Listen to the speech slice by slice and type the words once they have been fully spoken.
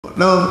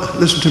No,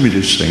 listen to me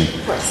just a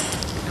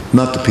second.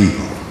 Not the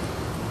people.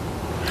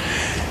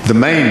 The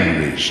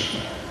main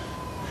reason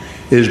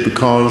is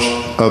because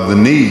of the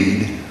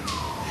need.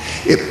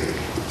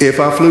 If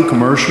I flew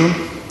commercial,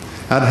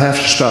 I'd have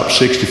to stop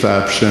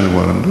 65% of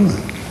what I'm doing.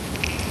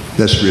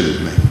 That's really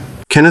me.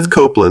 Kenneth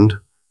Copeland,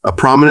 a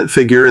prominent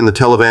figure in the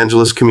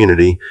televangelist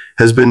community,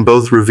 has been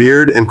both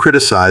revered and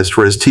criticized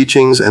for his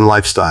teachings and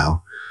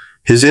lifestyle.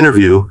 His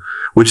interview,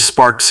 which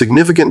sparked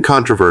significant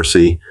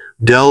controversy,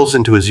 delves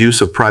into his use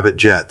of private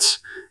jets,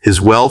 his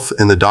wealth,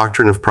 and the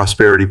doctrine of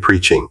prosperity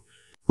preaching.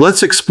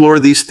 Let's explore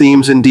these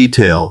themes in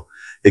detail,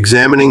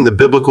 examining the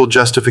biblical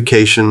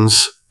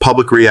justifications,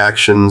 public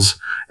reactions,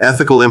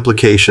 ethical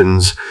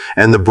implications,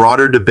 and the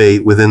broader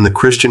debate within the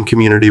Christian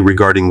community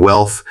regarding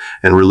wealth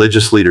and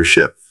religious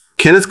leadership.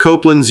 Kenneth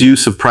Copeland's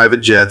use of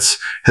private jets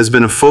has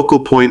been a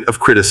focal point of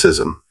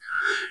criticism.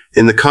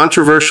 In the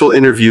controversial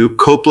interview,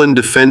 Copeland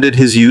defended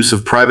his use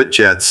of private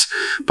jets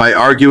by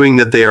arguing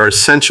that they are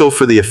essential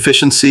for the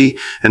efficiency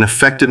and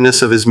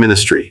effectiveness of his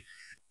ministry.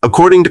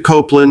 According to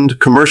Copeland,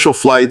 commercial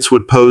flights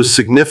would pose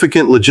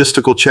significant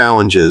logistical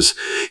challenges,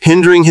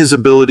 hindering his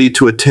ability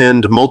to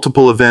attend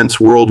multiple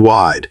events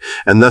worldwide,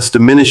 and thus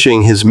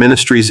diminishing his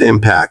ministry's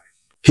impact.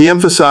 He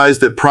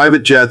emphasized that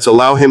private jets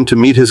allow him to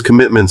meet his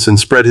commitments and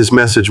spread his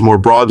message more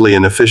broadly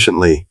and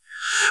efficiently.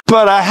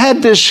 But I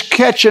had this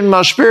catch in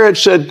my spirit,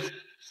 said,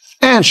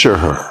 answer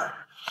her.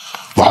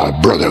 Why,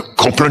 Brother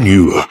Copeland,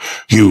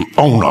 you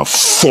own a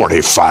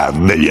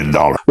 $45 million.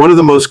 One of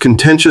the most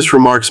contentious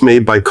remarks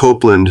made by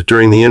Copeland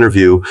during the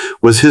interview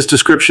was his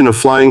description of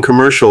flying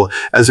commercial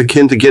as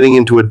akin to getting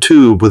into a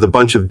tube with a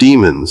bunch of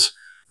demons.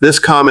 This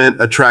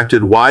comment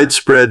attracted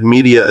widespread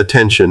media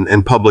attention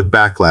and public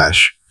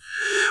backlash.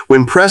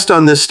 When pressed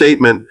on this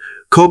statement,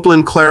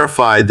 Copeland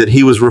clarified that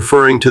he was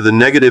referring to the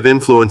negative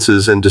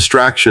influences and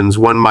distractions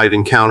one might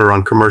encounter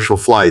on commercial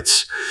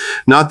flights,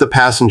 not the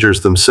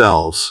passengers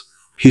themselves.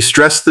 He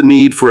stressed the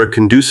need for a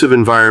conducive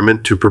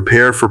environment to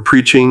prepare for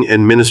preaching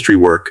and ministry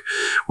work,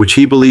 which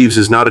he believes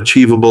is not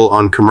achievable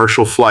on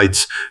commercial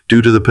flights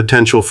due to the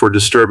potential for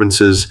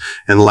disturbances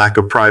and lack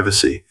of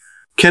privacy.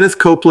 Kenneth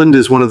Copeland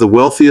is one of the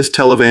wealthiest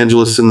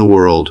televangelists in the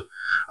world,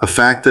 a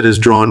fact that has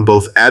drawn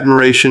both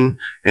admiration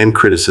and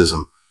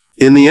criticism.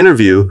 In the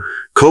interview,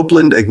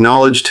 Copeland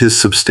acknowledged his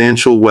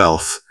substantial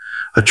wealth,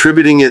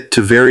 attributing it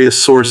to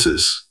various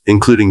sources,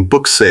 including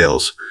book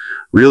sales,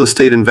 real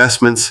estate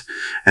investments,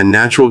 and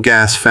natural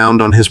gas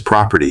found on his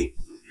property.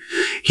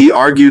 He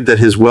argued that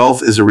his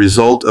wealth is a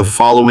result of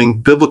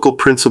following biblical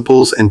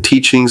principles and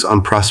teachings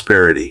on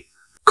prosperity.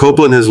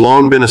 Copeland has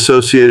long been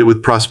associated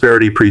with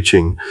prosperity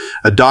preaching,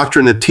 a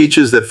doctrine that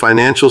teaches that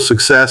financial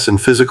success and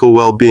physical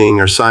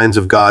well-being are signs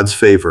of God's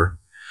favor.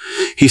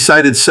 He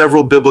cited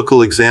several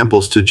biblical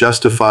examples to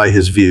justify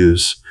his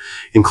views,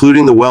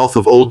 including the wealth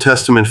of Old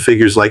Testament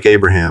figures like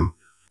Abraham.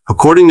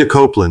 According to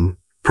Copeland,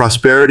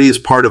 prosperity is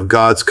part of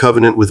God's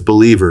covenant with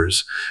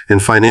believers,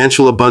 and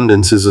financial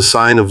abundance is a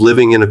sign of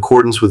living in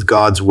accordance with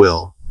God's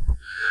will.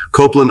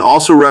 Copeland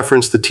also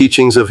referenced the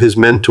teachings of his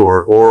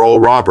mentor, Oral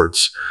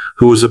Roberts,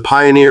 who was a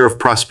pioneer of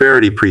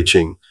prosperity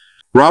preaching.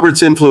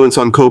 Roberts' influence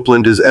on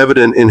Copeland is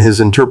evident in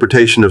his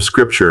interpretation of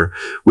Scripture,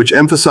 which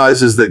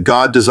emphasizes that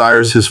God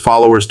desires his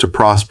followers to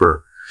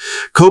prosper.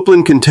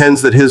 Copeland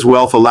contends that his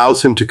wealth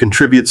allows him to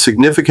contribute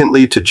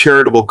significantly to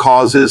charitable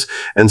causes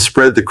and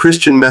spread the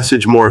Christian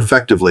message more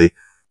effectively.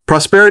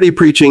 Prosperity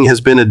preaching has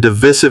been a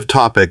divisive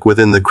topic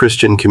within the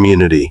Christian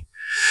community.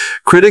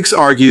 Critics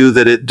argue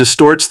that it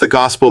distorts the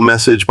gospel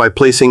message by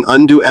placing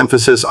undue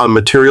emphasis on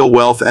material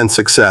wealth and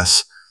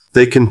success.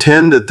 They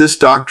contend that this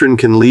doctrine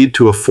can lead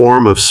to a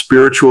form of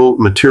spiritual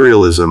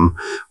materialism,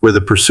 where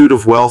the pursuit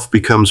of wealth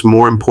becomes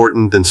more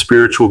important than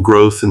spiritual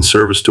growth and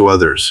service to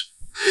others.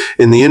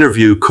 In the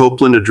interview,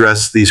 Copeland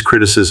addressed these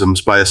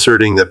criticisms by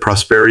asserting that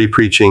prosperity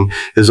preaching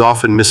is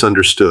often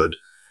misunderstood.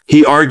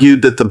 He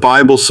argued that the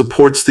Bible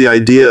supports the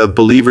idea of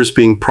believers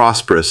being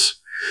prosperous,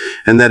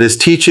 and that his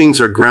teachings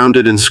are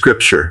grounded in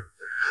Scripture.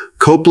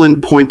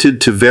 Copeland pointed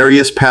to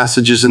various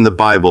passages in the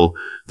Bible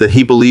that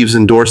he believes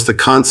endorse the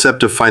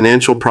concept of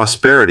financial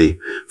prosperity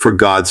for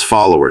God's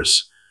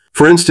followers.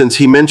 For instance,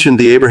 he mentioned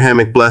the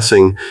Abrahamic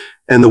blessing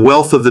and the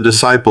wealth of the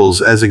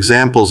disciples as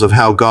examples of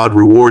how God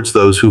rewards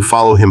those who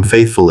follow him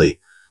faithfully.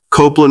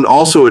 Copeland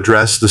also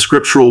addressed the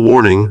scriptural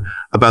warning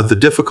about the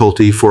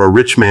difficulty for a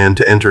rich man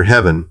to enter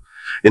heaven,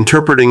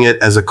 interpreting it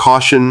as a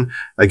caution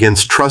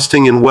against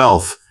trusting in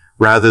wealth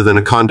rather than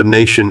a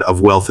condemnation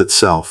of wealth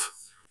itself.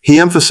 He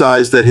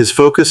emphasized that his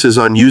focus is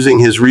on using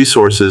his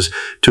resources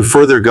to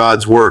further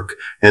God's work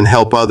and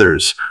help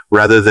others,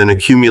 rather than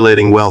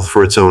accumulating wealth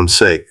for its own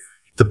sake.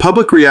 The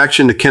public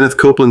reaction to Kenneth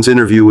Copeland's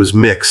interview was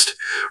mixed,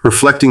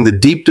 reflecting the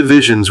deep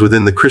divisions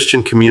within the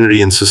Christian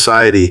community and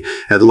society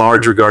at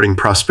large regarding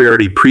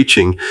prosperity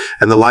preaching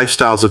and the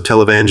lifestyles of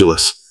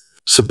televangelists.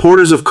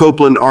 Supporters of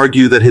Copeland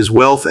argue that his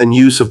wealth and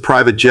use of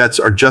private jets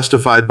are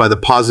justified by the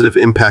positive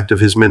impact of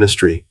his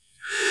ministry.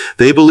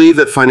 They believe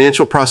that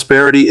financial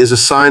prosperity is a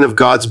sign of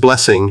God's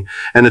blessing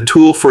and a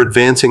tool for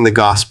advancing the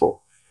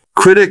gospel.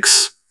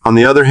 Critics, on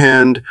the other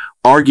hand,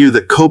 argue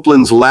that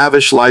Copeland's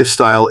lavish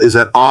lifestyle is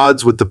at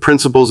odds with the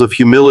principles of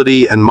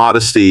humility and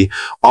modesty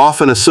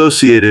often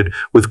associated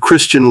with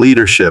Christian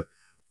leadership.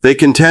 They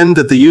contend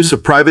that the use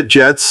of private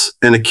jets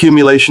and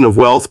accumulation of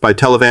wealth by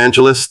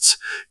televangelists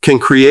can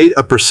create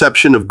a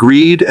perception of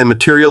greed and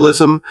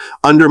materialism,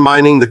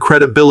 undermining the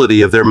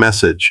credibility of their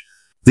message.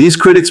 These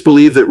critics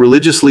believe that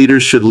religious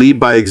leaders should lead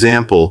by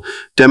example,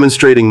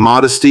 demonstrating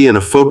modesty and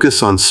a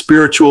focus on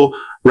spiritual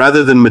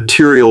rather than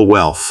material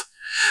wealth.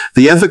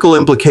 The ethical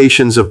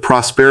implications of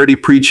prosperity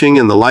preaching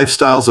and the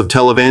lifestyles of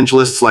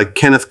televangelists like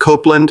Kenneth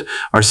Copeland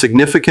are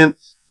significant.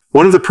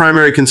 One of the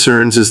primary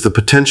concerns is the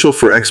potential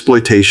for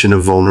exploitation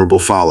of vulnerable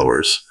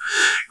followers.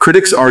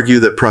 Critics argue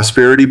that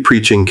prosperity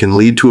preaching can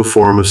lead to a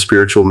form of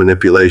spiritual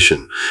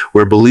manipulation,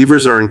 where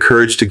believers are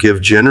encouraged to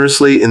give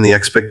generously in the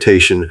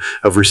expectation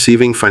of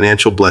receiving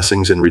financial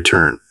blessings in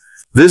return.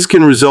 This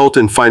can result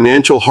in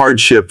financial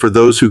hardship for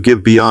those who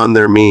give beyond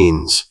their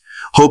means,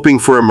 hoping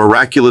for a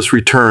miraculous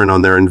return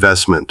on their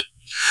investment.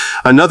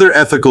 Another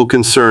ethical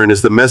concern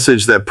is the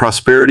message that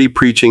prosperity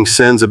preaching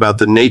sends about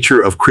the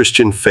nature of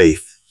Christian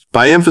faith.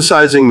 By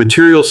emphasizing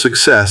material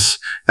success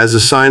as a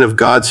sign of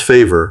God's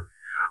favor,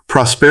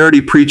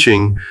 prosperity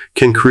preaching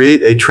can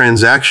create a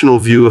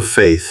transactional view of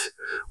faith,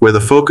 where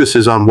the focus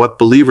is on what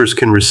believers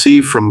can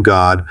receive from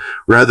God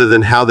rather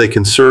than how they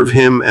can serve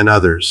Him and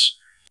others.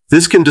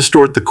 This can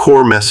distort the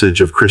core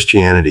message of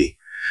Christianity,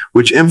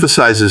 which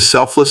emphasizes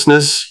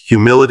selflessness,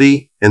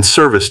 humility, and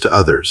service to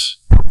others.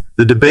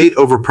 The debate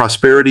over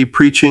prosperity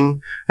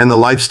preaching and the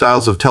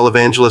lifestyles of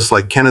televangelists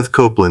like Kenneth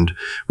Copeland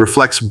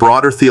reflects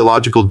broader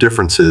theological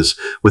differences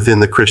within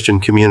the Christian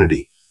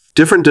community.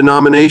 Different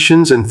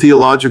denominations and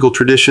theological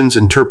traditions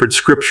interpret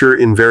Scripture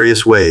in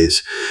various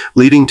ways,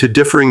 leading to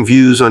differing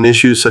views on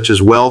issues such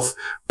as wealth,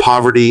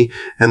 poverty,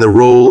 and the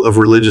role of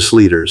religious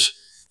leaders.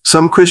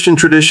 Some Christian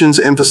traditions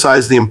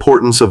emphasize the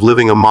importance of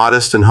living a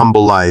modest and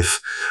humble life,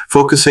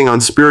 focusing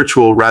on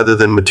spiritual rather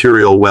than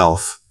material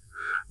wealth.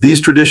 These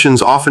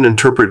traditions often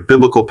interpret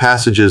biblical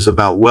passages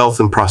about wealth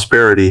and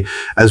prosperity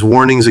as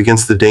warnings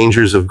against the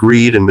dangers of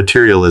greed and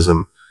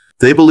materialism.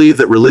 They believe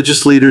that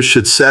religious leaders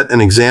should set an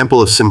example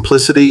of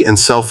simplicity and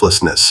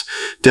selflessness,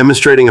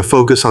 demonstrating a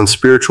focus on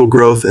spiritual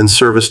growth and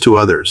service to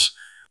others.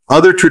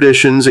 Other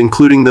traditions,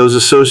 including those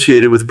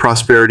associated with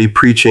prosperity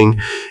preaching,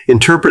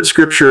 interpret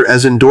Scripture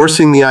as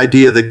endorsing the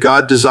idea that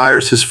God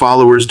desires His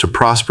followers to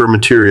prosper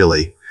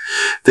materially.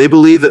 They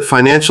believe that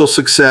financial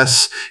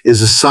success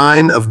is a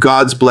sign of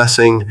God's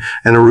blessing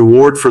and a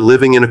reward for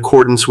living in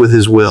accordance with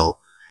His will.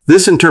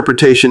 This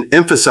interpretation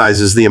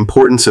emphasizes the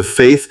importance of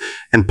faith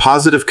and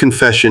positive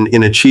confession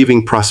in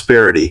achieving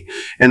prosperity,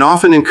 and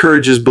often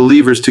encourages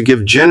believers to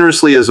give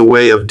generously as a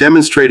way of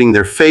demonstrating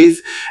their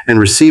faith and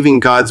receiving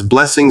God's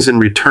blessings in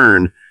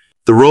return.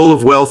 The role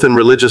of wealth in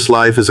religious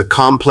life is a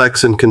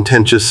complex and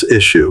contentious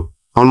issue.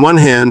 On one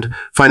hand,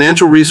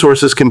 financial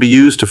resources can be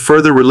used to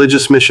further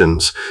religious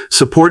missions,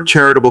 support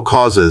charitable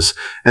causes,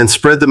 and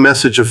spread the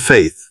message of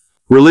faith.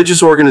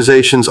 Religious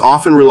organizations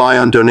often rely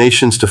on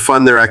donations to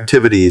fund their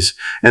activities,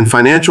 and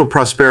financial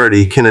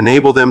prosperity can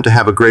enable them to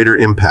have a greater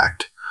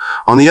impact.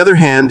 On the other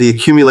hand, the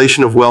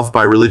accumulation of wealth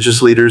by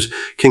religious leaders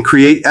can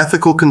create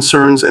ethical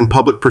concerns and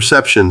public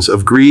perceptions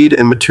of greed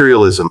and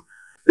materialism.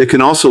 It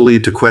can also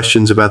lead to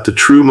questions about the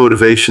true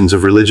motivations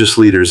of religious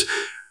leaders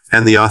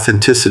and the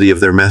authenticity of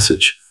their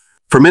message.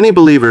 For many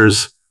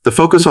believers, the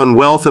focus on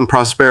wealth and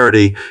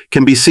prosperity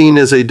can be seen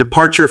as a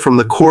departure from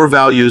the core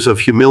values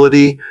of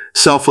humility,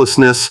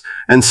 selflessness,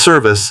 and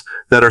service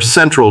that are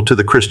central to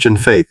the Christian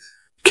faith.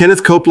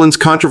 Kenneth Copeland's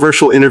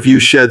controversial interview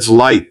sheds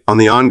light on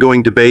the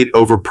ongoing debate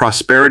over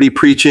prosperity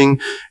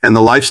preaching and the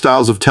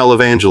lifestyles of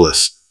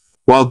televangelists.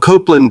 While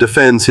Copeland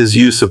defends his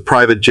use of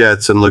private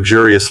jets and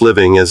luxurious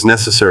living as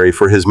necessary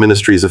for his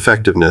ministry's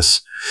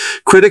effectiveness,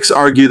 critics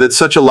argue that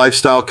such a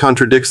lifestyle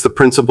contradicts the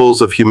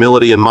principles of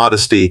humility and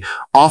modesty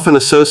often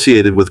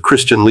associated with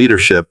Christian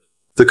leadership.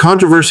 The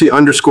controversy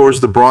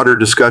underscores the broader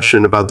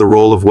discussion about the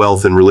role of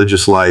wealth in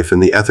religious life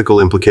and the ethical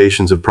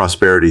implications of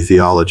prosperity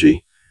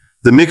theology.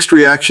 The mixed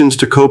reactions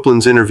to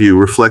Copeland's interview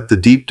reflect the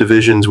deep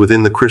divisions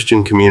within the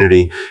Christian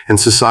community and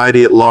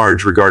society at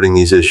large regarding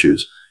these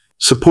issues.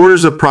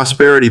 Supporters of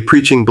prosperity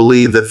preaching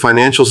believe that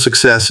financial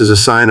success is a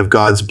sign of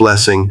God's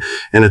blessing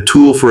and a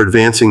tool for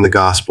advancing the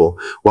gospel,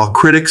 while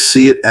critics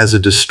see it as a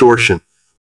distortion